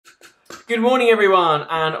Good morning everyone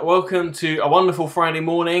and welcome to a wonderful Friday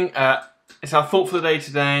morning. It's our thought for the day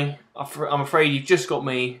today. I'm afraid you've just got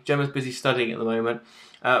me. Gemma's busy studying at the moment.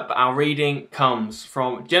 But our reading comes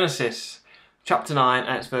from Genesis chapter 9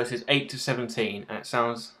 and it's verses 8 to 17 and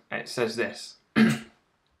it says this.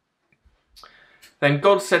 Then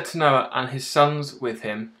God said to Noah and his sons with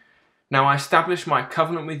him, "Now I establish my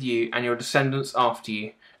covenant with you and your descendants after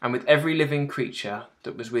you, and with every living creature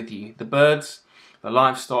that was with you, the birds, the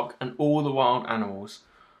livestock, and all the wild animals,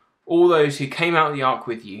 all those who came out of the ark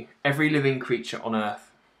with you, every living creature on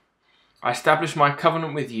earth. I establish my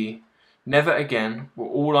covenant with you. Never again will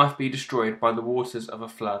all life be destroyed by the waters of a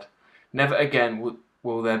flood. Never again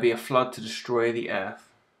will there be a flood to destroy the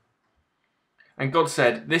earth." And God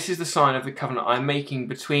said, "This is the sign of the covenant I am making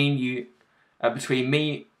between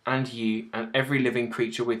me and you and every living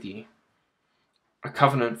creature with you, a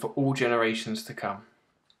covenant for all generations to come.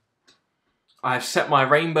 I have set my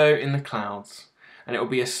rainbow in the clouds, and it will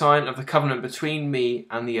be a sign of the covenant between me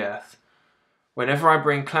and the earth. Whenever I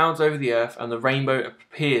bring clouds over the earth and the rainbow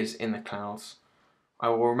appears in the clouds, I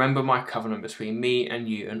will remember my covenant between me and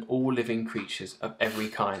you and all living creatures of every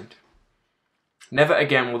kind. Never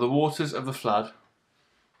again will the waters of the flood,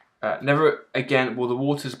 never again will the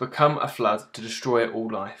waters become a flood to destroy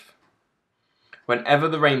all life. Whenever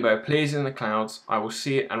the rainbow appears in the clouds, I will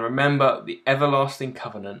see it and remember the everlasting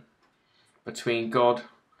covenant between God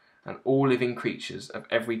and all living creatures of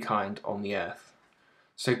every kind on the earth."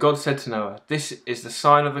 So God said to Noah, "This is the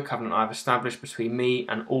sign of the covenant I have established between me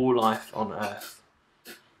and all life on earth."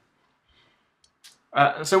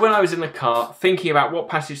 So when I was in the car thinking about what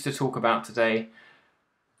passage to talk about today,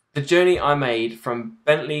 the journey I made from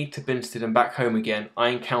Bentley to Binsted and back home again, I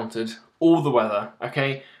encountered all the weather,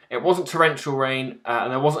 okay? It wasn't torrential rain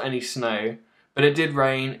and there wasn't any snow, but it did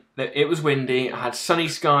rain, it was windy, it had sunny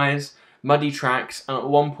skies, muddy tracks, and at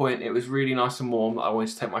one point it was really nice and warm that I wanted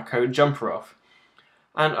to take my coat and jumper off.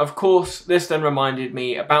 And of course, this then reminded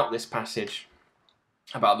me about this passage,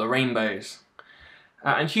 about the rainbows.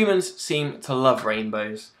 And humans seem to love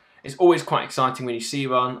rainbows. It's always quite exciting when you see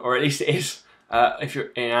one, or at least it is if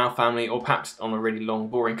you're in our family, or perhaps on a really long,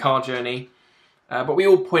 boring car journey. But we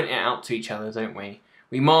all point it out to each other, don't we?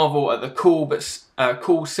 We marvel at the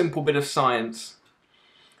cool, simple bit of science.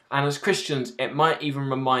 And as Christians, it might even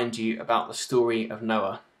remind you about the story of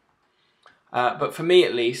Noah. But for me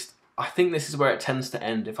at least, I think this is where it tends to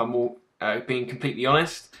end, if I'm all, being completely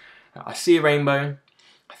honest. I see a rainbow,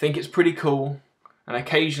 I think it's pretty cool, and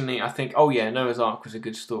occasionally I think, oh yeah, Noah's Ark was a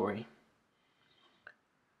good story.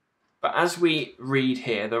 But as we read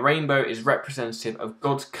here, the rainbow is representative of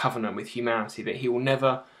God's covenant with humanity, that he will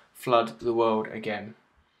never flood the world again.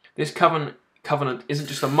 This covenant isn't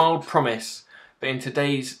just a mild promise, but in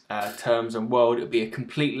today's terms and world, it would be a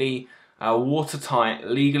completely watertight,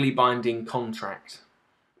 legally binding contract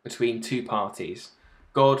between two parties.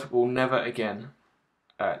 God will never let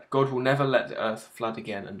the earth flood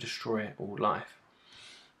again and destroy all life.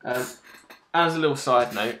 As a little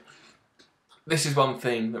side note, this is one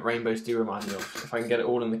thing that rainbows do remind me of, if I can get it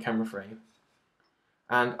all in the camera frame.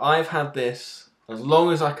 And I've had this as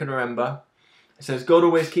long as I can remember. It says God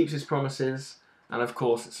always keeps his promises, and of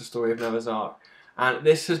course it's the story of Noah's Ark. And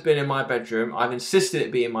this has been in my bedroom. I've insisted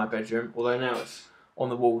it be in my bedroom, although now it's on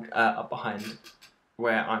the wall up behind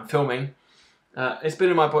where I'm filming. It's been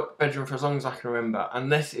in my bedroom for as long as I can remember,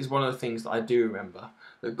 and this is one of the things that I do remember,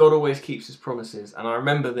 that God always keeps his promises, and I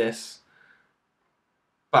remember this.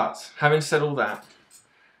 But having said all that,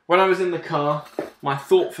 when I was in the car, my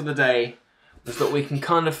thought for the day was that we can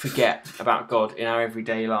kind of forget about God in our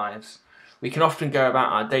everyday lives. We can often go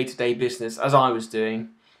about our day-to-day business, as I was doing,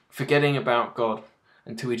 forgetting about God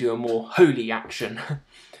until we do a more holy action,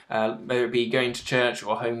 whether it be going to church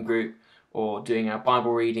or home group, or doing our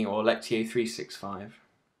Bible reading or Lectio 365.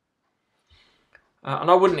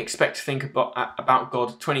 And I wouldn't expect to think about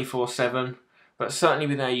God 24/7, but certainly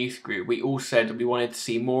within our youth group, we all said we wanted to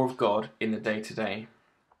see more of God in the day-to-day.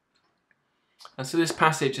 And so this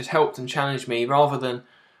passage has helped and challenged me, rather than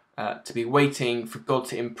to be waiting for God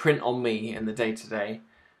to imprint on me in the day-to-day,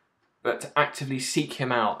 but to actively seek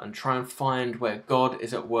him out and try and find where God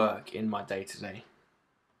is at work in my day-to-day.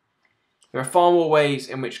 There are far more ways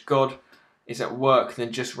in which God is at work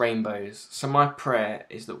than just rainbows, so my prayer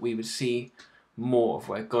is that we would see more of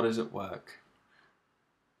where God is at work.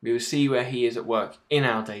 We would see where he is at work in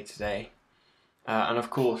our day-to-day, and of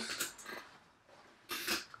course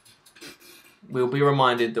we'll be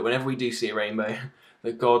reminded that whenever we do see a rainbow,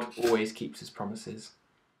 that God always keeps his promises.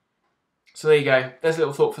 So there you go, there's a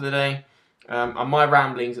little thought for the day. And my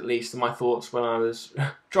ramblings, at least, and my thoughts when I was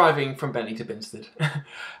driving from Bentley to Binsted.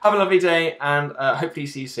 Have a lovely day, and hopefully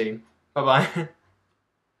see you soon. Bye bye.